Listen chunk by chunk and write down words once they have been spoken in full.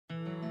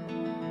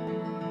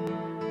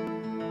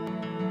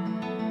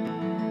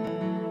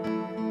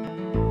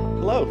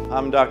Hello,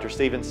 I'm Dr.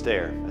 Stephen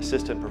Stair,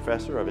 Assistant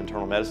Professor of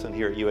Internal Medicine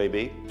here at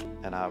UAB,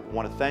 and I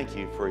want to thank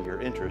you for your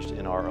interest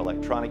in our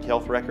electronic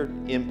health record,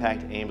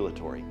 Impact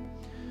Ambulatory.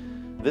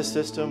 This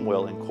system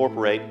will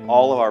incorporate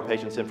all of our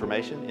patients'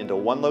 information into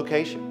one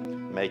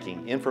location,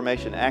 making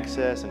information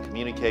access and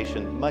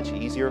communication much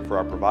easier for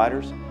our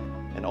providers,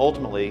 and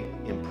ultimately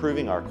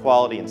improving our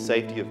quality and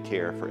safety of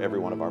care for every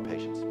one of our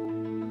patients.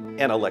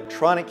 An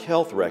electronic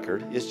health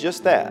record is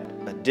just that,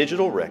 a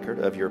digital record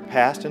of your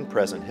past and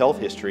present health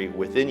history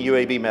within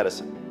UAB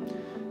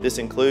medicine. This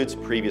includes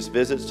previous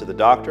visits to the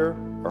doctor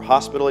or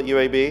hospital at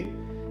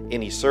UAB,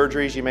 any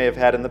surgeries you may have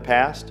had in the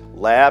past,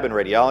 lab and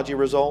radiology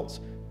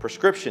results,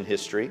 prescription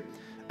history,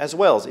 as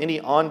well as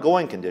any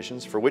ongoing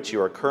conditions for which you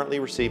are currently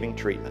receiving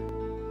treatment.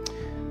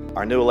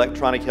 Our new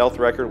electronic health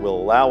record will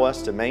allow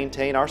us to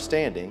maintain our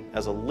standing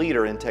as a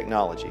leader in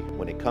technology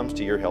when it comes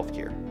to your health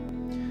care.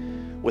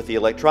 With the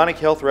electronic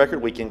health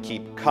record, we can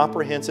keep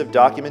comprehensive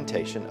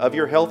documentation of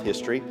your health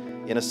history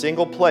in a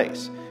single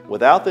place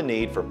without the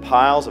need for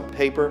piles of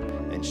paper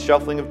and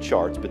shuffling of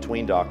charts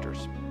between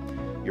doctors.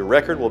 Your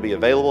record will be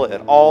available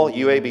at all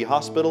UAB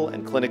hospital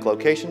and clinic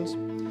locations.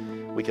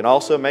 We can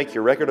also make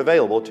your record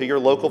available to your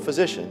local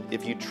physician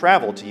if you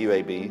travel to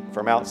UAB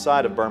from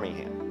outside of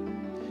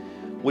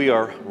Birmingham. We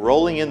are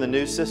rolling in the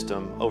new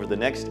system over the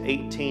next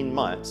 18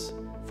 months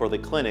for the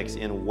clinics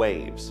in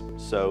waves,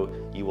 so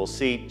you will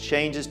see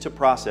changes to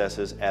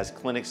processes as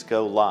clinics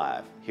go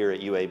live here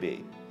at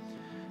UAB.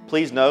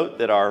 Please note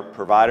that our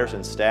providers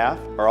and staff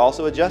are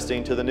also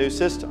adjusting to the new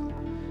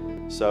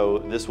system, so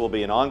this will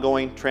be an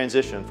ongoing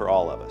transition for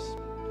all of us.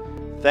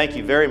 Thank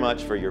you very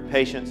much for your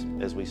patience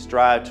as we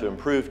strive to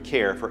improve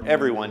care for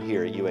everyone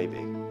here at UAB.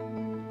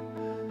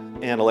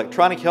 An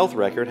electronic health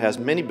record has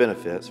many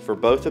benefits for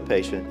both the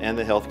patient and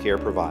the healthcare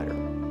provider.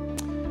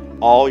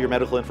 All your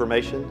medical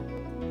information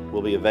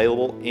will be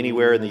available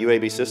anywhere in the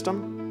UAB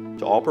system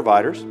to all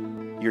providers.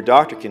 Your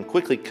doctor can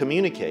quickly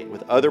communicate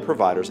with other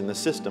providers in the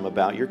system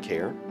about your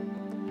care.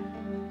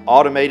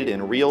 Automated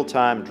and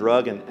real-time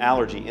drug and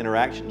allergy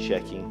interaction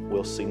checking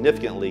will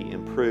significantly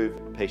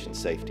improve patient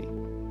safety.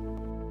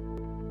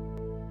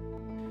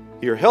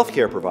 Your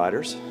healthcare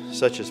providers,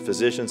 such as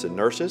physicians and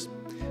nurses,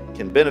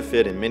 can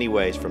benefit in many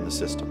ways from the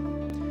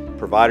system.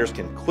 Providers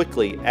can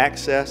quickly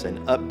access and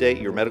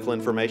update your medical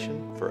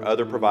information for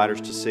other providers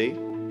to see.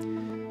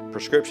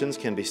 Prescriptions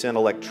can be sent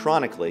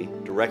electronically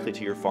directly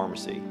to your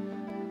pharmacy,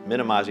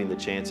 minimizing the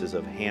chances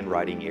of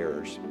handwriting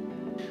errors.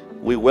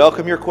 We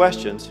welcome your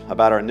questions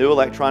about our new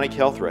electronic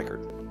health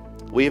record.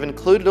 We have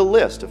included a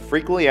list of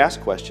frequently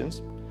asked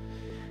questions.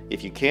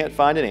 If you can't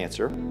find an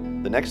answer,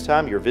 the next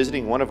time you're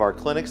visiting one of our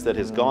clinics that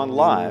has gone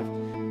live,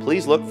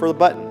 please look for the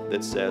button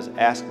that says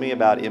Ask Me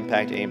About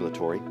Impact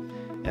Ambulatory,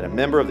 and a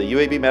member of the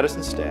UAB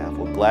medicine staff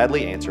will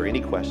gladly answer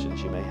any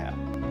questions you may have.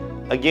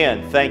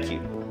 Again, thank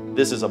you.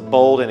 This is a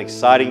bold and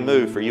exciting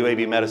move for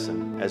UAB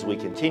Medicine as we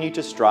continue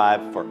to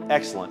strive for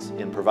excellence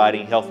in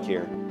providing health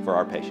care for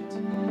our patients.